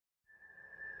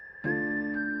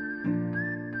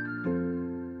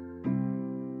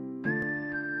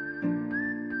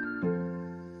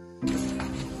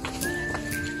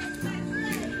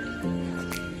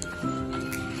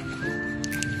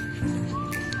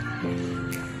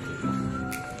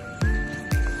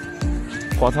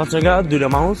কথা হচ্ছে গা 2টা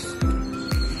মাউস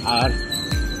আর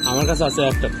আমার কাছে আছে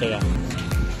 1 টাকা।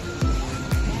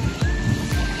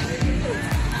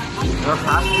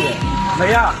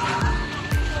 ভাইয়া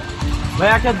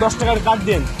ভাইয়া একটা 10 টাকার কার্ড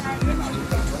দিন।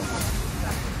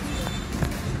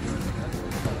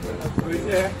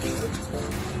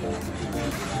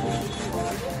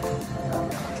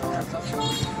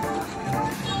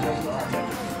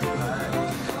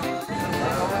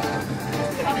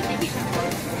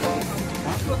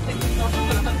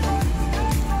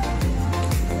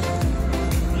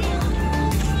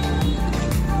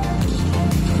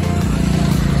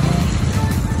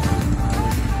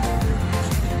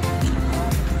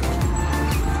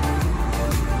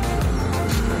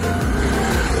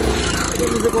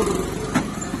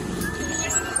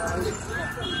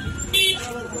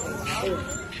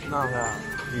 না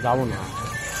যাবো না,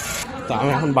 তো আমি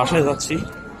এখন বাসায় যাচ্ছি।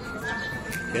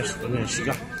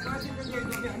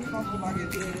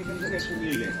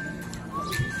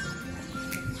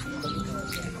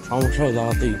 সমস্যা হয়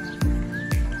যাওয়াতেই,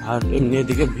 আর এমনি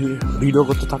এদিকে ভিডিও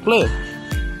করতে থাকলে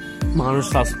মানুষ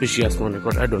সাসপিশিয়াস মনে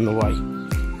করে। I don't know Y.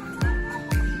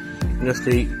 Just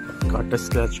এই কার্ডটা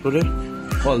স্ক্র্যাচ করে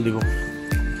কল দিব।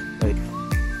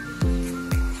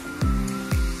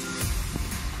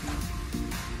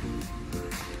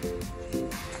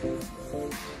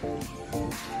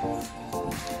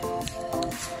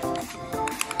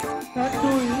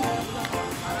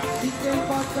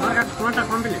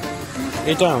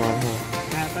 এটা আমার, হ্যাঁ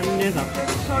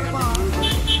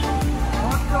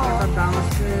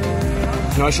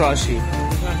 980।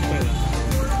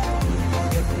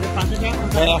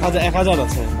 1000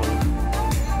 আছে।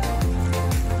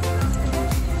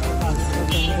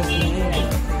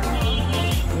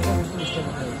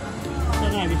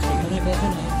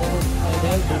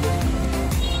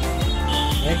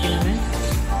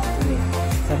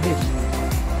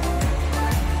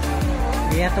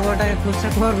 এত বড় টাকা খুচরা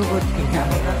করবো করছি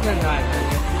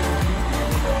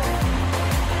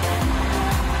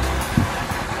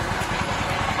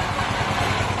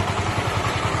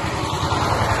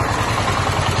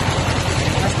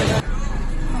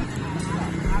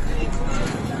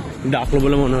ডাকলো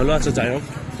বলে মনে হলো। আচ্ছা যাই হোক,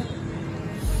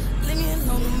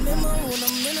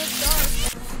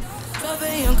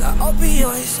 got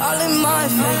opioids all in my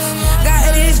face. Got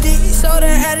ADHD, so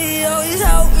the Addy always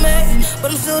help me. But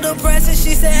I'm still depressed, and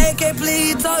she said, hey, can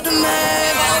please talk to me.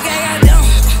 Okay, goddamn,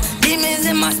 demons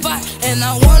in my spot, and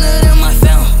I want it in my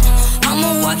film. I'm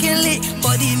a walking lick,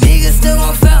 but these niggas still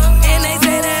gon' fail. And they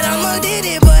say that I'm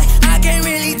addicted, but I can't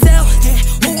really tell.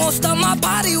 Who gon' stop my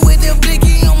body with the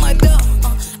blicky on my belt?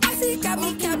 I see got me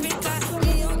capping, got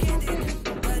me on candy.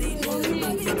 But he knows me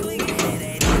quick, and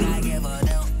they think I give a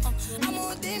damn. I'm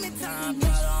on demon time,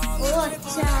 but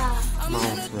I'm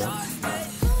in the dark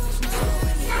space.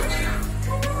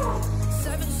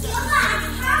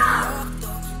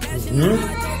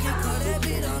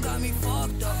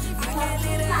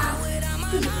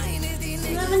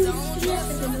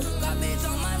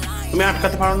 তুমি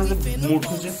আটকাতে পারো না যে mood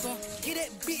হচ্ছে।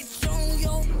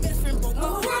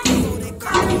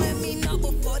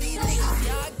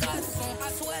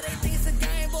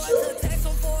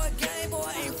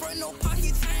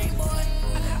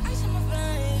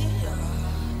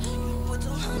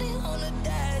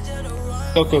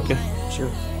 ওকে okay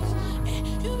sure.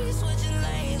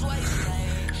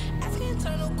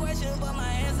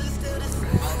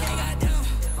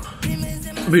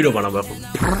 Video বানাবো এখন।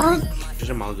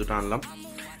 Mouse দুটো আনলাম,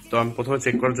 তো আমি প্রথমে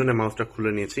চেক করার জন্য মাউসটা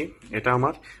খুলে নিয়েছি। এটা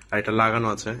আমার, আর এটা লাগানো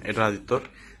আছে, এটা আদিত্যর।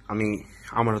 আমি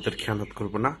আমার হাতের খেয়ানত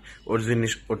করবো না। ওর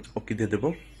জিনিস ওকে দিয়ে দেবো,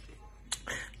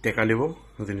 টেকা নিবো,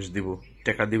 জিনিস দিব।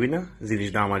 টেকা দিবি না,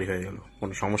 জিনিসটা আমারই হয়ে গেল,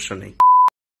 কোনো সমস্যা নেই।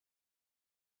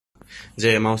 যে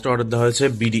মাউসটা অর্ডার দেওয়া হয়েছে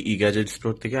বিডিই গ্যাজেট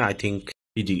স্টোর থেকে, আই থিঙ্ক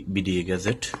বিডিই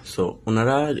গ্যাজেট। সো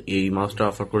ওনারা এই মাউসটা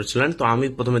অফার করেছিলেন। তো আমি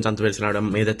প্রথমে জানতে পেরেছিলাম এটা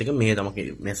মেয়েদের থেকে, মেয়েদ আমাকে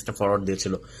মেসেজটা ফরওয়ার্ড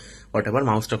দিয়েছিল। হোয়াট এভার,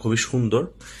 মাউসটা খুবই সুন্দর।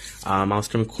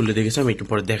 মাউসটা আমি খুলে দেখেছি, আমি একটু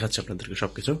পরে দেখাচ্ছি আপনাদেরকে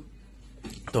সবকিছু।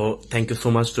 তো thank you so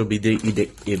much two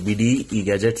বিডিই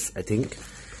gadgets, I think,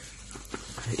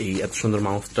 এই এত সুন্দর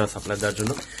মাউসটা সাপ্লাই দেওয়ার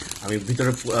জন্য। আমি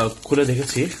ভিতরে খুলে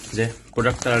দেখেছি যে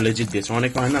প্রোডাক্টটা লেজিট দিয়েছে।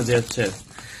 অনেকে হয় না যে হচ্ছে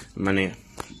মানে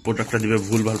প্রোডাক্টটা দিবে,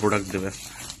 ভুলভাল প্রোডাক্ট দেবে,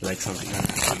 লাইক সামথিং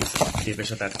টেপের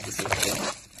সাথে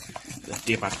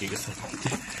টেপ আটকে গেছে।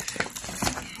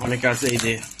 অনেকে আছে এই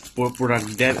যে প্রোডাক্ট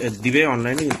দিবে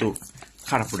অনলাইনে, কিন্তু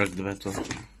খারাপ প্রোডাক্ট দেবে। তো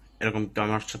এরকম তো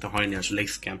আমার সাথে হয়নি আসলে,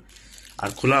 স্ক্যাম। আর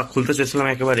খুলতে চেয়েছিলাম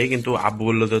একেবারেই, কিন্তু আব্বু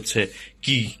বললো যে হচ্ছে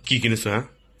কি কিনেছো, হ্যাঁ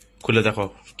খুলে দেখো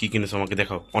কি কিনেছো, আমাকে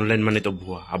দেখাও। অনলাইন মানে তো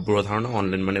ভুয়া, আব্বুরা ধারণা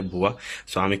অনলাইন মানে ভুয়া।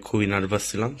 সো আমি খুবই নার্ভাস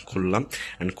ছিলাম, খুললাম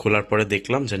অ্যান্ড খোলার পরে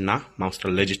দেখলাম যে না, মাউসটা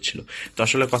লেজিট ছিল। তো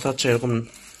আসলে কথা হচ্ছে এরকম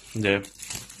যে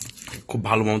খুব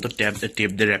ভালো মতো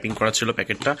টেপ দিয়ে র্যাপিং করা ছিল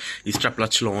প্যাকেটটা। স্টাপলার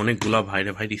ছিল অনেকগুলা,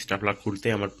 ভাইরে ভাই স্টাপলার খুলতে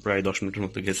আমার প্রায় 10 মিনিটের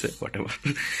মতো গেছে, হোয়াটএভার।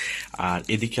 আর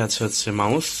এদিকে আছে হচ্ছে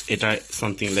মাউস, এটা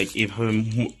সামথিং লাইক এইভাবে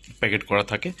প্যাকেট করা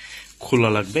থাকে, খোলা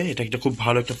লাগবে। এটা একটা খুব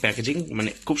ভালো একটা প্যাকেজিং, মানে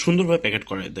খুব সুন্দরভাবে প্যাকেট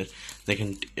করা এদের, দেখেন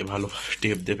ভালো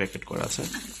টেপ দিয়ে প্যাকেট করা আছে।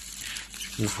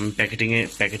 আমি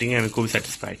প্যাকেটিংয়ে আমি খুবই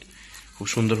স্যাটিসফাইড, খুব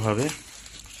সুন্দরভাবে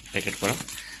প্যাকেট করা।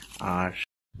 আর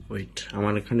ওয়েট,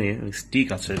 আমার এখানে স্টিক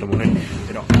আছে, এটা মনে হয়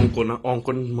এটা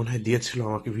অঙ্কন মনে হয় দিয়েছিল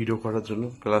আমাকে ভিডিও করার জন্য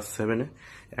ক্লাস 7-এ,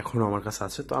 এখনো আমার কাছে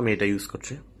আছে, তো আমি এটা ইউজ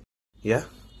করছি। ইয়া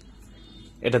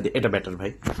এটা বেটার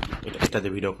ভাই, এটাতে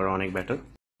ভিডিও করা অনেক বেটার।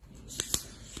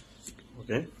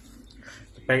 ওকে,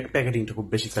 প্যাকেটিংটা খুব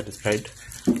বেশি স্যাটিসফাইড।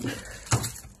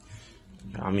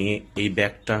 আমি এই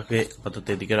ব্যাগটাকে আপাতত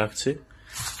এদিকে রাখছি,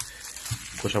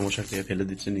 খোসা মোসা খেয়ে ফেলে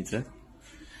দিচ্ছে নিচে।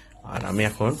 আর আমি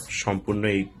এখন সম্পূর্ণ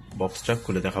এই বক্সটা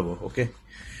খুলে দেখাবো। ওকে,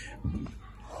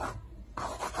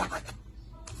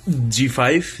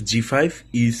 G5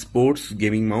 ই স্পোর্টস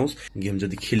গেমিং মাউস। গেম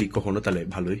যদি খেলি কখনো তাহলে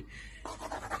ভালোই।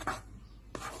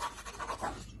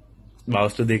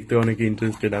 মাউসটা দেখতে অনেকে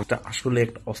ইন্টারেস্টেড। এটা আসলে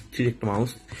একটা অস্থির একটা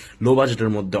মাউস, লো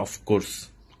বাজেটের মধ্যে।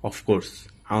 অফকোর্স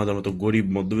আমাদের মতো গরিব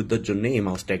মধ্যবিত্তের জন্য এই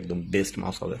মাউসটা একদম বেস্ট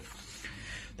মাউস হবে।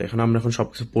 তো আমরা এখন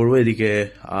সবকিছু পড়বো। এদিকে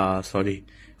সরি,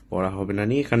 পড়া হবে না,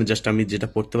 এখানে জাস্ট আমি যেটা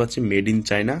পড়তে পারছি মেড ইন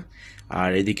চায়না। আর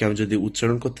এদিকে আমি যদি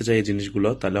উচ্চারণ করতে চাই এই জিনিসগুলো,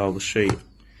 তাহলে অবশ্যই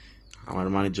আমার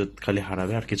মানিজ্যত খালি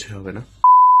হারাবে, আর কিছুই হবে না।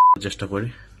 চেষ্টা করি।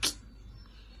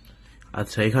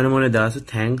 আচ্ছা, এখানে মনে দেওয়া আছে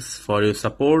thanks for your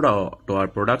support to our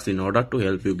products in order to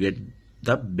help you get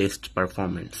the best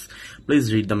performance. Please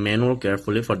read the manual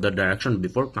carefully for the direction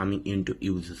before coming in two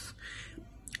uses.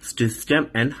 System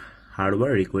and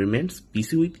hardware requirements: PC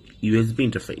with USB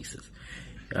interfaces,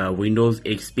 Windows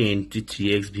XP, NT,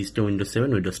 3X, Vista, Windows 7,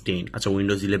 Windows 10. আচ্ছা,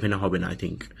 Windows 11 হবে না, I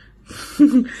think.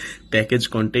 Package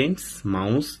contains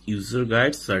mouse, user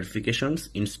guides, certifications,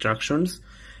 instructions.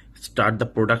 Start the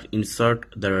product, insert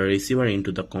the receiver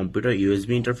into the computer USB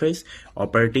interface,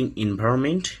 operating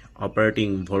environment,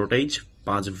 operating voltage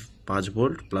 5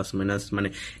 volt plus minus, মানে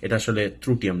এটা আসলে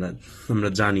ত্রুটি আমরা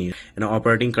জানি।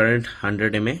 Operating current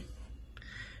 100 mA,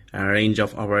 range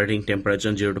of operating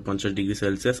temperature 0 to 50 degrees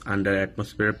Celsius under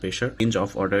atmospheric pressure, range of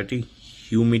operating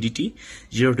humidity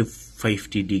 0 to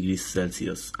 50 degrees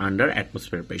Celsius under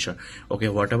atmospheric pressure. Okay,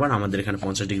 what ever, আমাদের এখানে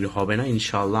 50 degree হবে না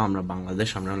ইনশাআল্লাহ। আমরা বাংলাদেশ,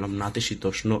 আমরা হলাম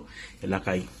নাতিশীতোষ্ণ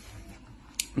এলাকায়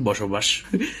বসবাস।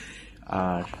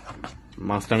 আর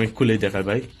মাছটা আমি খুলেই দেখাই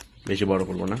ভাই, বেশি বড়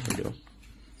করবো না ভিডিও।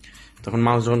 তখন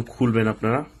মাছ যখন খুলবেন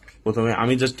আপনারা, প্রথমে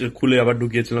আমি জাস্ট খুলে আবার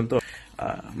ঢুকিয়েছিলাম, তো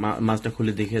মাছটা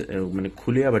খুলে দেখে মানে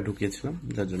খুলে আবার ঢুকিয়েছিলাম,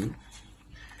 যার জন্য।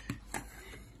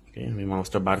 আমি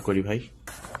মাউসটা বার করি ভাই।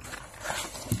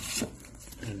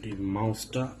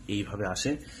 মাউসটা এইভাবে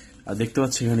আসে, আর দেখতে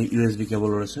পাচ্ছি এখানে ইউএসবি কেবল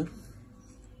রয়েছে।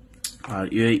 আর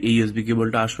এই ইউএসবি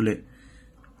কেবলটা আসলে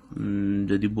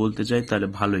যদি বলতে চাই তাহলে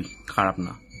ভালোই, খারাপ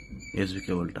না। ইউএসবি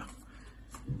কেবলটা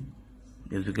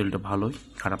ভালোই,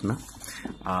 খারাপ না।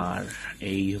 আর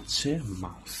এই হচ্ছে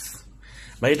মাউস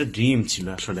ভাই, এটা ড্রিম ছিল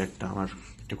আসলে একটা, আমার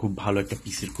এটা খুব ভালো একটা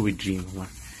পিসির, খুবই ড্রিম আমার।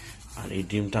 আর এই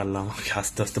ড্রিমটা আল্লাহ আমাকে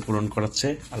আস্তে আস্তে পূরণ করাচ্ছে,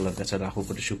 আল্লাহর কাছে রাখো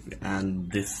কোটি শুকরিয়া। And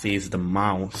this is the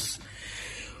mouse.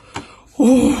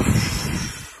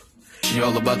 She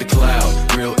all about the cloud,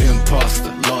 real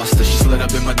imposter, lost her. She slid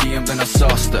up in my DM, then I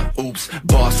sauced her. Oops,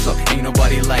 boss up, ain't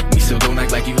nobody like me, so don't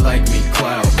act like you like me.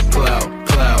 Cloud,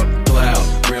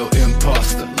 real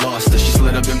imposter, lost her. She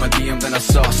slid up in my DM, then I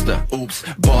sauced her. Oops,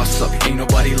 boss up, ain't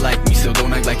nobody like me, so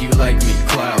don't act like you like me.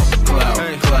 Cloud.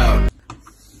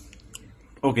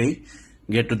 Okay,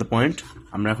 gate to the point.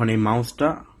 আমরা এখন এই মাউসটা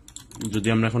যদি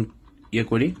আমরা এখন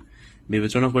করি,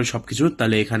 বিবেচনা করি সবকিছু,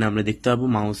 তাহলে এখানে আমরা দেখতে পাবো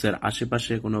মাউসের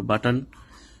আশেপাশে কোনো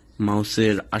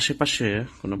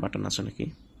বাটন আছে নাকি?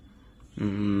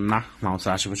 না,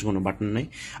 মাউসের আশেপাশে কোনো বাটন নেই।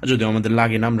 আর যদি আমাদের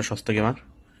লাগে না, আমরা সস্তা গেমার,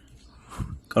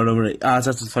 কারণ আমরা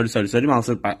আচ্ছা সরি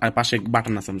মাউসের পাশে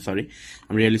বাটন আছে, আমি সরি,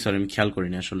 আমি রিয়েলি সরি, আমি খেয়াল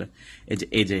করিনি আসলে।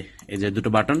 এই যে দুটো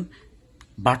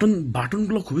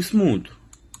বাটনগুলো খুবই স্মুথ,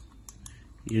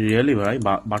 রিয়েলি ভাই,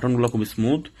 বাটনগুলো খুবই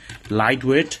স্মুথ, লাইট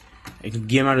ওয়েট,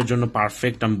 গেমারের জন্য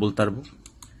পারফেক্ট আমি বলতে পারবো।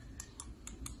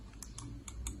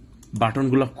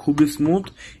 বাটনগুলো খুবই স্মুথ।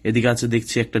 এদিকে আছে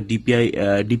দেখছি একটা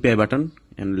ডিপিআই বাটন,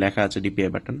 লেখা আছে ডিপিআই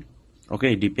বাটন। ওকে,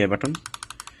 ডিপিআই বাটন,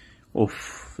 ওফ,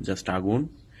 জাস্ট আগুন।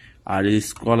 আর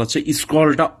স্ক্রল আছে,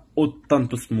 স্ক্রলটা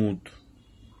অত্যন্ত স্মুথ,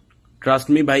 ট্রাস্ট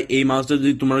মি ভাই, এই মাউসটা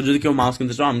যদি তোমরা যদি কেউ মাউস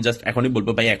কিনতে চাও, আমি জাস্ট এখনই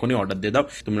বলবো ভাই এখনই অর্ডার দিয়ে দাও,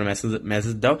 তোমরা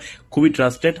মেসেজ দাও। খুবই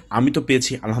ট্রাস্টেড, আমি তো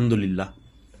পেয়েছি আলহামদুলিল্লাহ,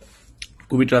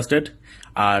 খুবই ট্রাস্টেড।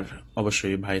 আর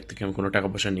অবশ্যই ভাইয়ের থেকে আমি কোনো টাকা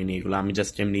পয়সা নিয়ে নিই, এগুলো আমি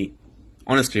জাস্ট এমনি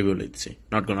অনেস্টলি বলে দিচ্ছি,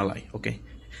 not gonna lie. Okay,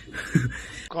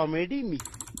 comedy me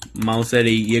মাউসের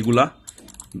এই ইয়েগুলা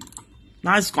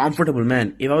না, ইটস কমফোর্টেবল ম্যান।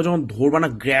 এভাবে যখন ধরবা না,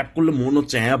 গ্র্যাব করলে মনে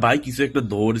হচ্ছে হ্যাঁ ভাই কিছু একটা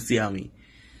ধরছি আমি।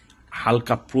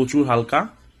 হালকা, প্রচুর হালকা,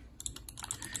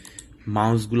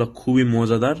 মাউসগুলো খুবই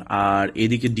মজাদার। আর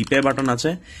এদিকে ডিপে বাটন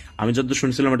আছে, আমি যত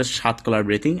শুনছিলাম এটা 7 কালার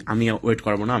ব্রেথিং। আমি ওয়েট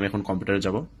করবো না, আমি এখন কম্পিউটারে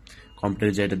যাব,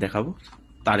 কম্পিউটারে যেয়ে এটা দেখাবো,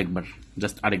 তার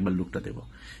আরেকবার লুকটা দেবো।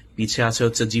 পিছে আছে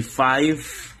হচ্ছে G5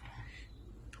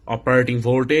 operating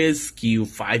voltage,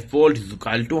 Q5 volt is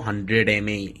equal to 100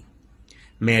 mAh,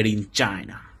 made in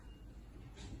China.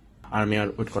 আর আমি আর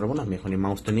ওয়েট করবো না, আমি এখন এই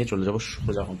মাউসটা নিয়ে চলে যাবো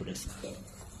সোজা কম্পিউটার।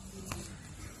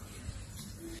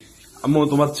 আম্মু,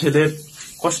 তোমার ছেলের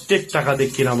কষ্টের টাকা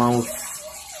দেখি না মাউস,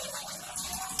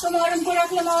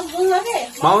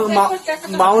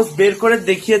 মাউস বের করে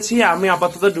দেখিয়েছি, আমি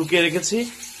আপাতত ঢুকিয়ে রেখেছি।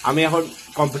 আমি এখন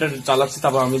কম্পিউটার চালাচ্ছি,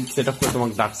 তারপর আমি সেট আপ করে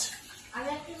তোমাকে ডাকছি।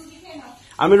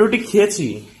 আমি রুটি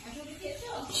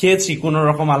খেয়েছি কোন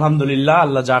রকম, আলহামদুলিল্লাহ,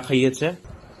 আল্লাহ যা খাইয়েছে।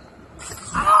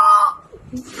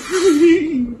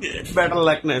 Better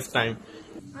luck next time.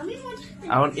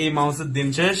 এখন এই মাউসের দিন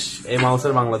শেষ, এই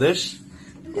মাউসের বাংলাদেশ।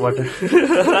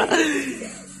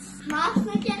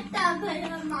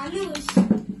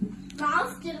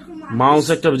 মাউস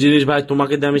একটা জিনিস ভাই,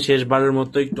 তোমাকে দিয়ে আমি শেষবারের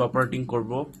মতো একটু অপারেটিং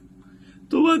করবো,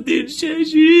 তোমার দিন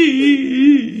শেষই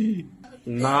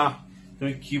না।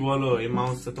 তুমি কি বলো, এই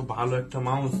মাউসটা তো ভালো একটা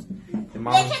মাউস।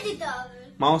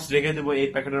 মাউস রেখে দেবো এই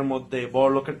প্যাকেটের মধ্যে, বড়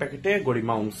লোকের প্যাকেটে গরিব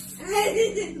মাউস।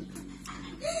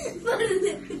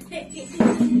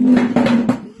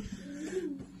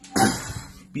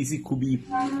 পিসি খুবই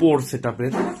পোর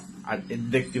সেটআপের, আর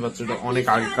দেখতে পাচ্ছ এটা অনেক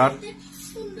আগেকার,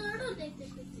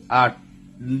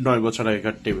 8-9 বছর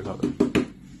আগেকার টেবিল হবে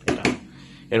এটা।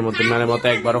 এর মধ্যে মেনের মতো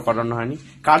একবারও করানো হয়নি।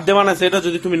 কাঠ দিয়ে বানাইছে এটা,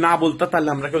 যদি তুমি না বলতা তাহলে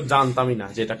আমরা কেউ জানতামই না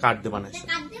যে এটা কাঠ দিয়ে বানাইছে।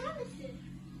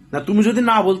 না, তুমি যদি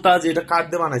না বলতা যে এটা কাঠ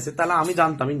দিয়ে বানাইছে তাহলে আমি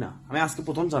জানতামই না। আমি আজকে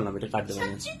প্রথম জানলাম এটা কাঠ দিয়ে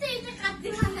বানাইছে।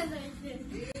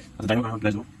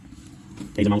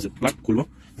 এই যে মাউসের প্লাগ খুলবো,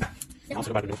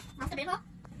 মাউসের বাটন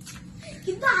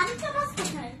কিন্তু আরেকটা মাছ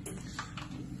কোথায়?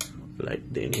 লাইট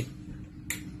দেনি।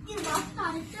 এই মাছটা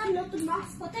আরেকটা নতুন মাছ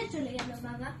কোথায় চলে গেল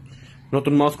বাবা?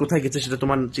 নতুন মাউস কোথায় গেছে সেটা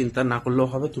তোমার চিন্তা না করলেও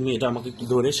হবে। তুমি এটা আমাকে একটু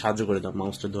ধরে সাহায্য করে দাও,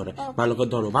 মাউসটা ধরে ভালো করে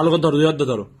ধরো, ভালো করে ধরো, দুই হাত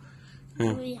ধরো।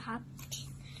 হ্যাঁ, ওই হাত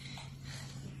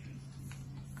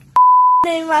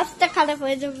এই মাছটা খারাপ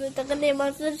হয়ে যাবে তখন। এই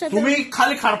মাছের সাথে তুমি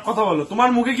খালি খারাপ কথা বলো, তোমার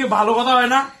মুখে কি ভালো কথা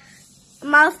হয় না?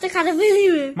 মাছটা খারাপ হয়ে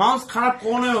যাবে। মাউস খারাপ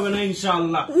কোনো হবে না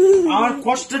ইনশাআল্লাহ। আমার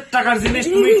কষ্টের টাকার জিনিস,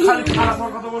 তুমি খালি খারাপ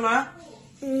কথা বলো না,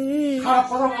 খারাপ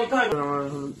কথা বলতে হয়। আমার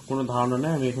কোনো ধারণা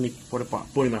নেই, আমি এখন পরে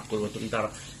পরিমাপ করবো। তুমি তারা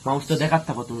মাউসটা দেখাতে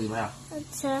থাকো তুমি ভাইয়া।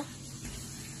 আচ্ছা,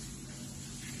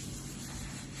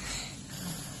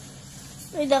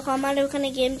 ওই দেখো আমার ওখানে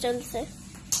গেম চলছে।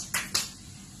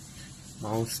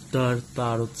 মাউসটার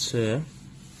তার হচ্ছে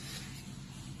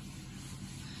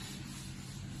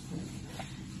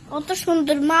কত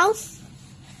সুন্দর মাউস।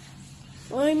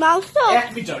 ওই মাউস তো 1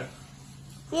 মিটার,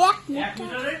 1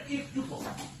 মিটারের একটু কম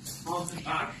মাউসের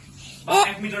তার, বা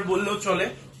 1 মিটার বললেও চলে।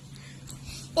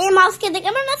 এই মাউসকে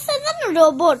দেখে মনে হচ্ছে জানো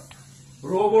রোবট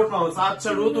মাউস। আচ্ছা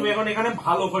রু, তুমি এখন এখানে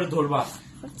ভালো করে ধরবা।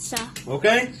 আচ্ছা,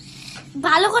 ওকে,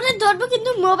 ভালো করে ধরবো কিন্তু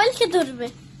মোবাইলকে ধরবে।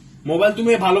 মোবাইল তুমি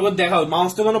ভালো করে দেখাও,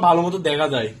 মাউসটা যেন ভালো মতো দেখা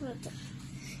যায়।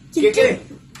 কিন্তু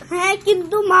হ্যাঁ,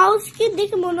 কিন্তু মাউসকে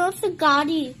দেখে মনে হচ্ছে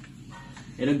গাড়ি।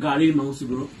 এটা গাড়ির মাউস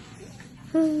গুলো।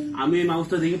 আমি এই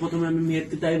মাউসটা দেখে প্রথমে আমি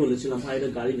মেয়েকে তাই বলেছিলাম, ভাই এটা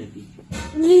গাড়ি নাকি।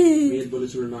 মেয়ে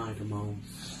বলেছিল না এটা মাউস।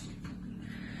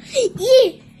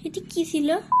 এটা কি ছিল?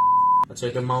 আচ্ছা,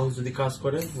 এটা মাউস যদি কাজ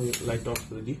করে, লাইট অফ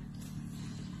করে দিই।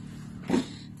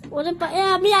 ওরে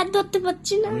আমি আর ধরতে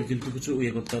পারছি না, আমি কিন্তু কিছু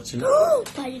ইয়ে করতে পারছি না।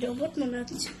 ভাই রোবট মনে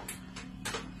হচ্ছে।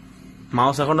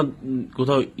 মাউস এখনো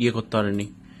কোথাও ইয়ে করতে পারেনি।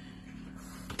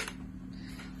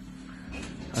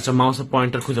 আচ্ছা, মাউসের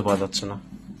পয়েন্টার খুঁজে পাওয়া যাচ্ছে না,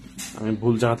 আমি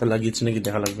ভুল জায়গাতে লাগিয়েছি নাকি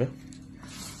দেখা লাগবে।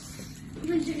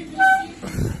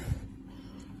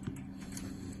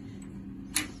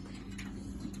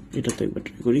 এটা তো একবার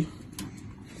ট্রাই করি।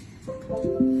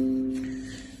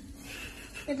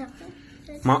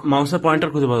 মাউসের পয়েন্টার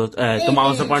খুঁজে পাওয়া যাচ্ছে, তো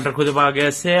মাউসের পয়েন্টার খুঁজে পাওয়া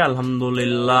গেছে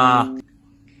আলহামদুলিল্লাহ।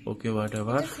 ওকে, বাট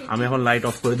এবার আমি এখন লাইট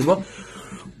অফ করে দিব।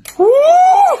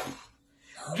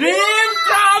 ড্রিম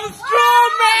কামস ট্রু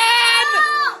ম্যান,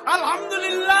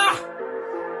 আলহামদুলিল্লাহ।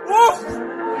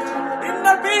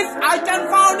 Inner peace, I can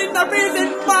found inner peace in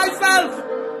myself.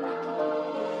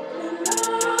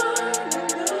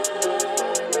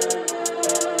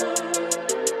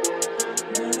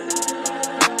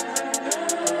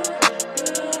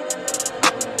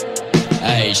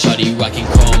 shawty rocking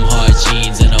chrome hard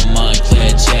jeans and a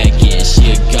Moncler jacket.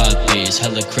 She a goth bitch,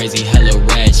 hella crazy, hella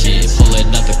ratchet.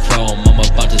 Pulling out the chrome, I'm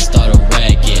about to start a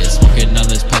racket. Smoking on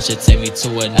this pressure, take me to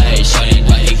a night. Shawty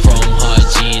rocking chrome hard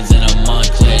jeans and a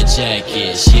Moncler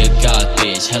jacket. She a goth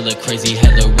bitch, hella crazy,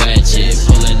 hella ratchet.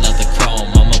 Pulling out the chrome,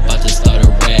 I'm about to start a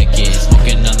racket.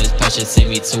 Smoking on this pressure, take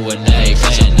me to a night.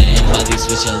 Playing in Molly,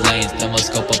 switching lanes.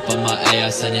 Thermoscope up on my A, I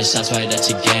sending shots right at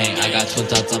your gang. I got twin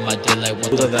thoughts on my dick, like what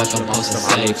the fuck I'm supposed to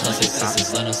say. Plus existence,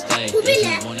 let them stay. If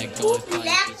you wanna go and fight,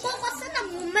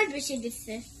 movement বেশি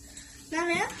দিচ্ছে না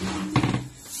রে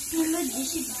movement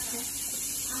বেশি দিচ্ছে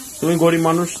তুমি গরিব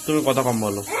মানুষ, তুমি কথা কম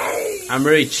বলো। I am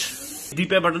rich.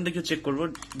 ডিপে বাটন থেকে চেক করবো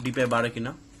ডিপে বাড়ে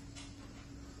কিনা।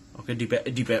 ওকে,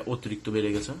 ডিপে অতিরিক্ত বেড়ে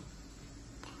গেছে।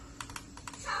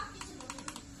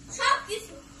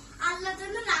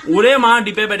 ওরে মা,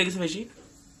 ডিপে বেড়ে গেছে বেশি।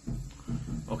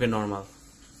 ওকে,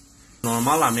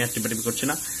 নর্মাল, আমি আর টিপে করছি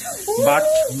না। But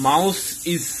mouse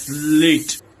is Litt.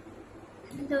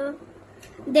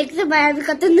 দেখতে পাই আমি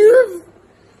কত নুব।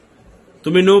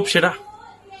 তুমি নুব সেটা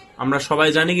আমরা সবাই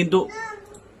জানি, কিন্তু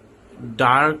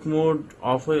ডার্ক মোড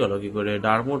অফ হয়ে গেল কি করে?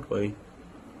 ডার্ক মোড কই?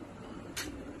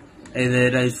 এই যে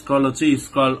এটা স্ক্রল হচ্ছে,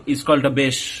 স্ক্রলটা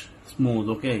বেশ স্মুথ।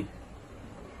 ওকে,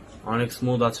 অনেক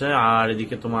স্মুথ আছে। আর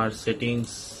এদিকে তোমার সেটিংস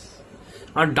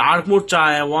আর ডার্ক মোড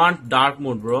চাই। I want dark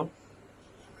mode bro.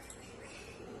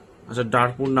 আচ্ছা,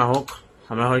 ডার্ক মোড না হোক,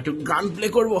 আমরা হয়তো গান প্লে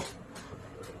করবো।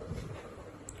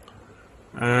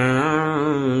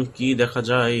 কি দেখা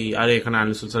যায়? আরে এখানে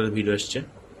আনিসুল স্যারের ভিডিও এসছে।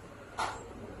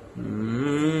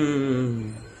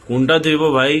 কোনটা দেবো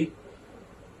ভাই?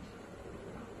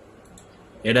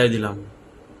 এটাই দিলাম।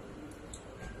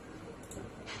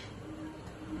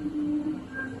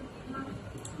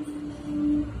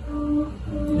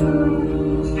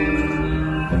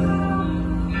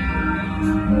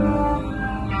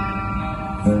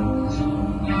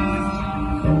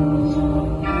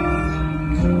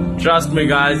 Trust me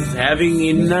guys, having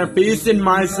inner peace in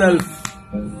myself.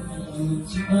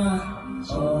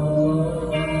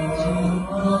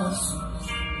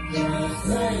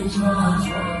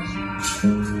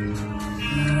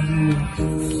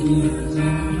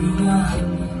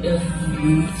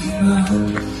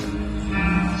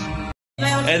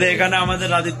 এখানে আমাদের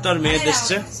আদিত্যর মেয়ে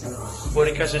এসছে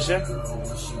পরীক্ষা শেষে।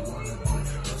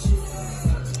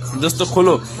 দোস্ত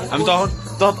খোলো, আমি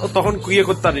তখন ইয়ে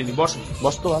করতে পারিনি।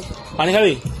 বস তো ভাই, পানি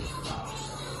খাবি?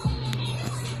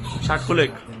 শার্ট খুলে,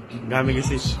 ঘামে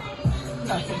গেছিস।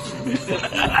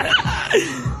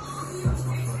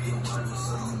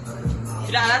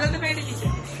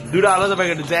 দুটো আলাদা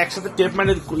প্যাকেট যে একসাথে টেপ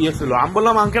মানে ইয়ে ছিল। আমি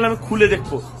বললাম আঙ্কেল আমি খুলে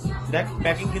দেখবো। দেখ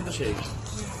প্যাকিং কিন্তু সেই।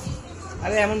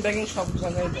 আরে এমন প্যাকিং সব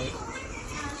জায়গায় দেয়।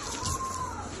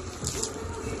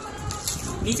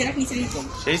 নিচে রাখ, নিচে রাখ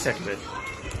সেই স্যাকলে।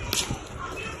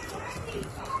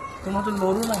 তোমার তো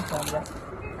লড়ু না আমরা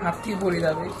হাত থেকে পড়ে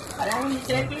যাবে। আরে আমি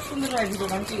নিচে রাখলে সুন্দর হয় ভিডিও।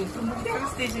 আমি কি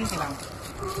স্টেশন ছিলাম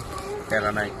টাকা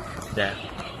নাই। দেখ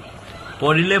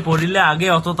পড়িলে আগে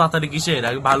অত তাড়াতাড়ি কিসের?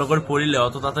 আগে ভালো করে পড়িলে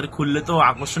অত তাড়াতাড়ি খুললে তো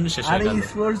আকর্ষণই শেষ হয়ে গেল। আরে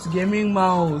স্পোর্টস গেমিং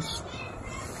মাউস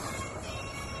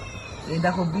এই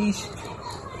দেখো 20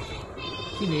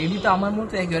 কি রেডি তো আমার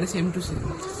মতো একেবারে সেম টু সেম।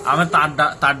 আমার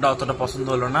তারটা অতটা পছন্দ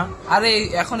হলো না। আরে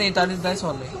এখন এই তারের দায়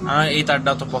চলে। আমার এই তারটা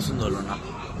অত পছন্দ হলো না।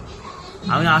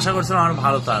 আমি আশা করছিলাম আমার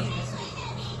ভালো তার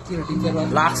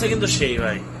লাগছে, কিন্তু সেই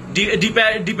ভাই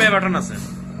ডিপে বাটন আছে।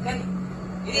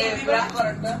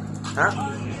 হ্যাঁ,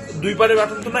 দুই পারে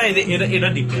বাটন তো না, এটা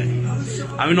ডিপে।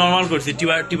 আমি নর্মাল করছি,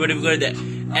 টিপা করে দেয়।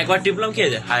 একবার টিপলাম কে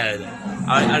যায় হাই হয়ে যায়,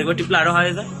 আরেকবার টিপলে আরো হাই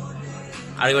যায়,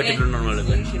 আরেকবার টিপলে নর্মাল হয়ে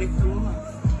যায়।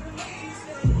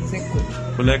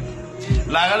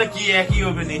 লাগালে কি একই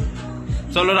হবে নি।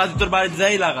 চলো রাজিতর বাড়িতে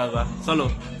যাই লাগাবা। চলো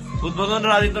উদ্বোধন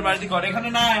রাজিতর বাড়িতে করে। এখানে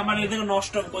না আমার এদিকে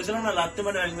নষ্ট করেছিলাম না, রাখতে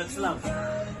মানে ভেবেছিলাম।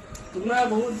 তোমরা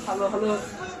বহুত ভালো ভালো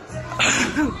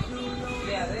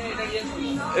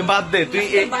বাদ দে তুই।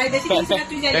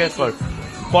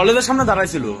 কলেজের সামনে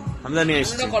দাঁড়াইছিল, আমি জানি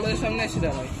এসেছি কলেজের সামনে এসে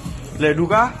দাঁড়াই।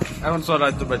 ঢুকা এখন চল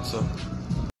রাজিতর বাড়ি।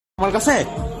 আমার কাছে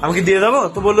আমাকে দিয়ে যাবো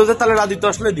তো? বললো যে তাহলে রাজিত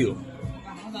আসলে দিও।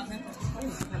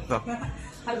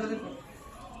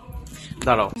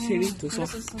 দাঁড়াও,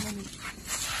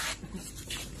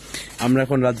 আমরা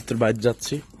এখন রাজিতর বাড়ি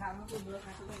যাচ্ছি।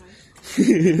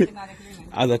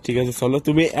 আচ্ছা ঠিক আছে চলো।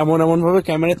 তুমি এমন ভাবে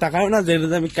ক্যামেরায় তাকাও না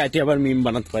যেটাতে আমি কাটি আবার মিম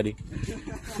বানাতে পারি।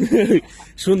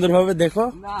 সুন্দরভাবে দেখো।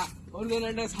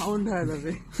 সাউন্ড হয়ে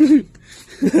যাবে।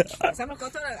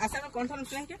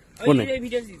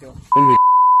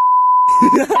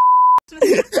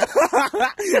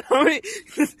 আমি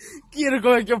কি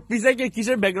এরকম একটা পিছাই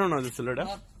কিসের ব্যাকগ্রাউন্ড আছে ছিল এটা?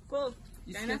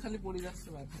 খালি পড়ে যাচ্ছে।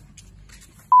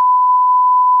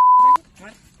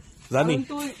 জানি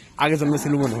আগে জন্মে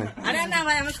ছিল মনে হয়। আরে না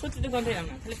ভাই আমি সত্যি তো কথা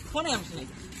না খালি ফোনে আমছি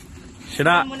নাকি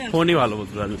সেটা ফোনই ভালো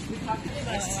বলতো জানি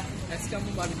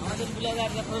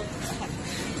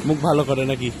মুখ ভালো করে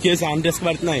নাকি কি হয়েছে আন্ডেস্ক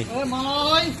বাড়িতে নাই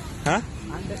হ্যাঁ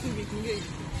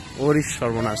ওরই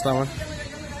সর্বনাশ তো আমার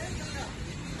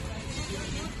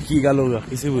কি গেল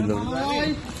কিছু বুঝলাম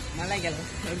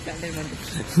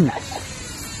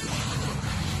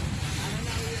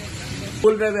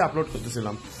ফুল ড্রাইভে আপলোড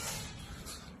করতেছিলাম।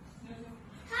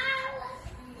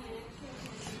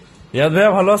 রিয়াদ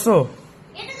ভাইয়া ভালো আছো?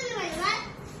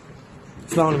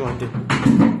 আসসালামু আলাইকুম আন্টি।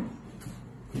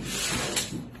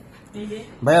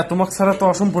 ভাইয়া তোমাকে ছাড়া তো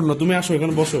অসম্পূর্ণ, তুমি আসো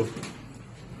এখানে বসো।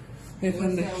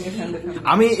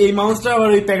 আমি এই মাউসটা আবার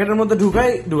ওই প্যাকেটের মধ্যে ঢুকাই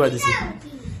দিছি।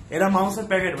 এটা মাউসের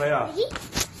প্যাকেট ভাইয়া,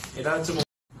 এটা হচ্ছে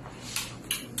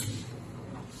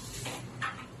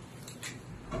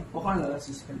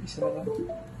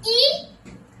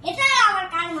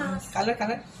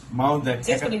মাউস দেখ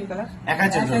একা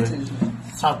চেঞ্জ হবে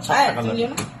 7টা কালার।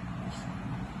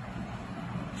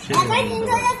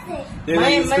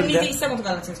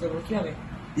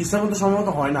 ইচ্ছা মতো সম্ভবত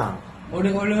হয় না,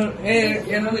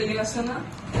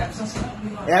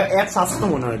 এক সার্চ তো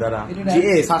মনে হয় তারা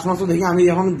সার্চ মাত্র দেখি। আমি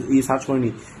এখন সার্চ করিনি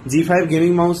G5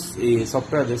 gaming mouse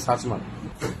software search মার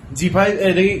G5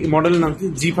 দেখি মডেলের নাম কি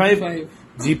G5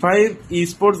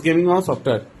 sports gaming mouse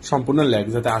software সম্পূর্ণ ল্যাগ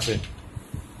যাতে আসে।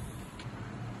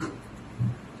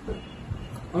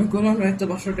 আমি কোন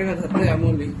 500 টাকা ধরতে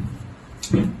আমলি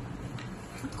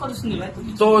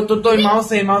তো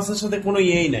এই মাউসের সাথে কোনো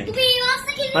ইয়েই নাই,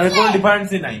 মানে কোনো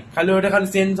ডিফারেন্সই নাই, খালি ওটা খালি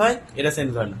চেঞ্জ হয়, এটা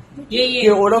চেঞ্জ হয় না।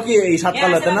 ওটা কি এই 7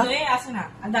 কালারতে না আসে না?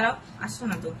 দাঁড়াও আসছে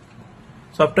না তো,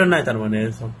 সফটওয়্যার নাই তার মানে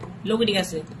লোগো ঠিক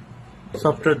আছে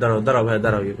সফটওয়্যার। দাঁড়াও ভাই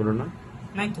দাঁড়াও ইয়ে করো না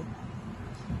নাই তো,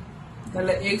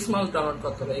 তাহলে এক্স মাউস ডাউনলোড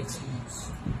করতে হবে। এক্স মাউস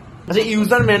আচ্ছা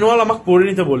ইউজার ম্যানুয়াল আমাকে পড়ে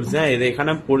নিতে বলছে। হ্যাঁ এখানে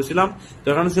আমি পড়েছিলাম তো,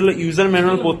 এখানে ছিল ইউজার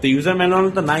ম্যানুয়াল পড়তে, ইউজার ম্যানুয়াল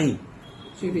তো নাই।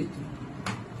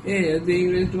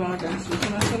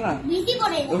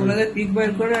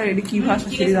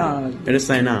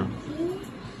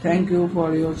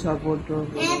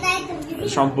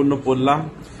 সম্পূর্ণ পড়লাম,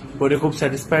 পড়ে খুব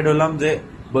স্যাটিসফাইড হলাম যে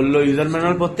বললো ইউজার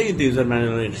ম্যানুয়াল পড়তে, কিন্তু ইউজার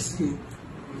ম্যানুয়াল নেই।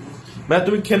 ভাই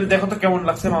তুমি খেলে দেখো তো কেমন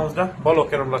লাগছে মাউসটা, বলো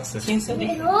কেমন লাগছে।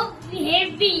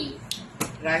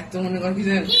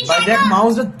 ভাই দেখ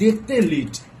মাউসটা দেখতে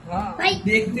লিট,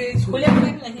 দেখতে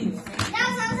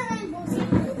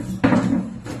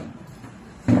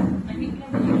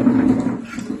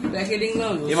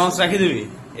এই মাউস রাখি দিবি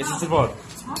এসএসসি পর,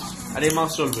 আর এই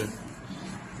মাউস চলবে।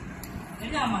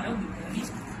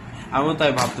 আমিও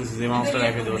তাই ভাবতেছি যে মাউসটা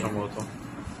রেখে দেবো সম্ভবত,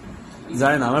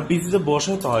 জানি না আমার পিসিতে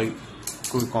বসে তো হয়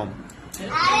খুবই কম।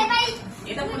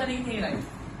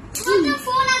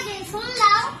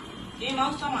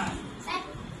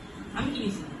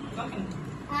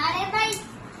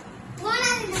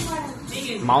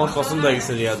 মাউস পছন্দ হয়ে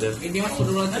গেছে রিয়াদের।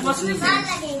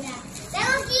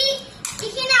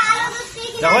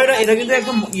 দেখো এটা কিন্তু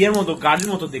একদম ইয়ের মতো, গাড়ির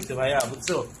মতো দেখতে ভাইয়া,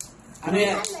 বুঝছো?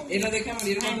 এটা দেখে আমার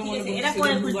এরকম মনে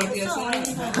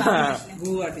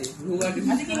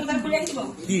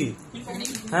কি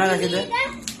হ্যাঁ রাখি দে।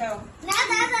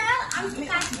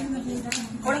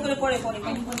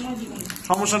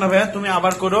 সমস্যা না ভাইয়া, তুমি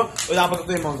আবার করো, ওই আপাতত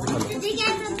এই মাউস দেখালো।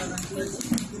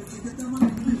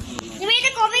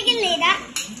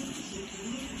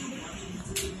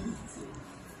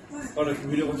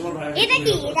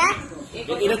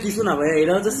 এটা কিছু না ভাইয়া,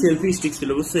 এটা হচ্ছে সেলফি স্টিক ছিল,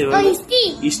 বুঝছো? এবার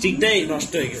স্টিকটাই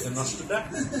নষ্ট হয়ে গেছে, নষ্টটা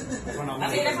এখন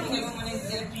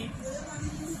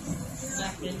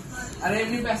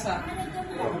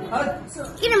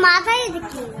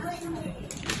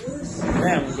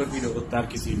হ্যাঁ ভিডিও করতে আর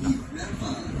কিছুই না।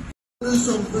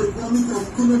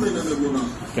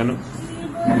 কেন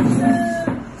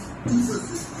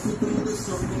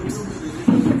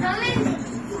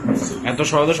এত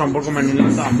সহজে সম্পর্ক মেনে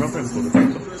নিলাম তো আমরা প্রেম করবো?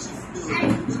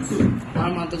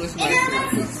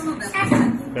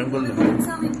 প্রেম করলো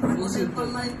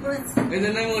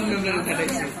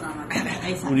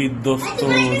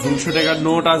 200 টাকার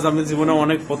নোট আজ আমি জীবনে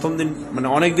অনেক প্রথম দিন, মানে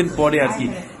অনেকদিন পরে আর কি।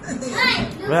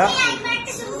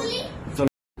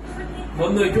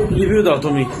 বন্ধু একটু রিভিউ দাও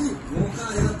তুমি,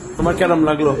 তোমার কেমন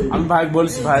লাগলো? আমি ভাই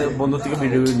বলছি ভাই বন্ধু থেকে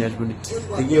ভিডিও নিয়ে আসবো,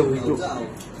 একটু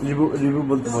রিভিউ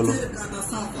বলতে বলো।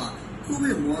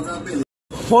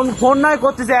 ফোন নাই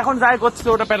করতেছে এখন, যাই করতেছে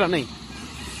ওটা প্যারা নেই।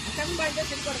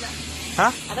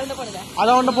 হ্যাঁ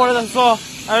আধা ঘন্টা পরে যাচ্ছ,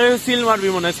 সিল মারবি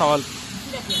মনে হয় সওয়াল,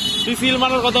 তুই সিল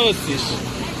মারার কথা বলছিস।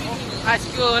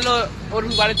 আজকে হলো ওর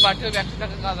বাড়ির পাঠিয়ে 100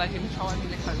 টাকা কাজ আছে, সবাই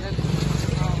মিলে খাবে।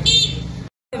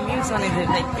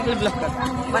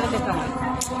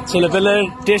 ছেলেপেলের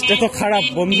টেস্ট এত খারাপ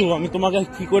বন্ধু, আমি তোমাকে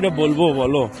কি করে বলবো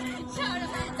বলো।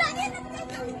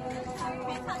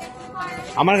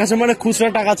 আমার কাছে মানে খুচরা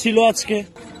টাকা ছিল আজকে।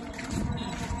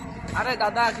 আরে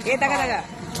দাদা এ টাকা টাকা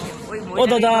ও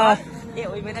দাদা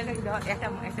ওই মেয়েটাকে একটা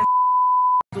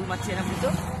তুল মারছে না বুঝতো,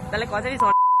 তাহলে কথাই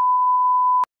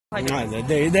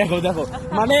দেখো দেখো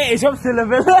মানে এইসব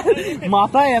ছেলেপেলে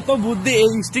মাথায় এত বুদ্ধি,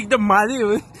 এই স্টিকটা মারি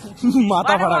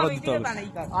মাথা ফাড়া করে দিতে হবে।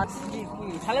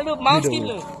 মাউস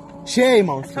কিনলো সেই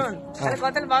মাউস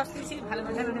কথা মাউস কিনছি ভালো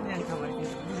কথা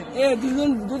এ দুজন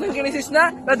কিনেছিস না,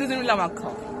 দুজন মিলে আমাকে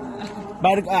খাও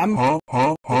বাইরে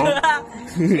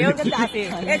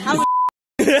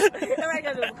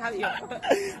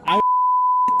আমি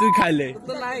তুই খাইলে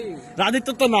রাধিত্ব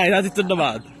তো নাই, রাধিত্বটা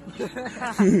বাদ।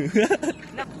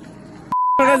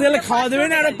 টাকা দিলে খাওয়া দেবে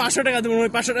না, আর 500 টাকা দেবেন,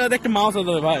 ওই 500 টাকা দিয়ে একটা মাউস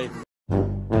হতে হবে ভাই।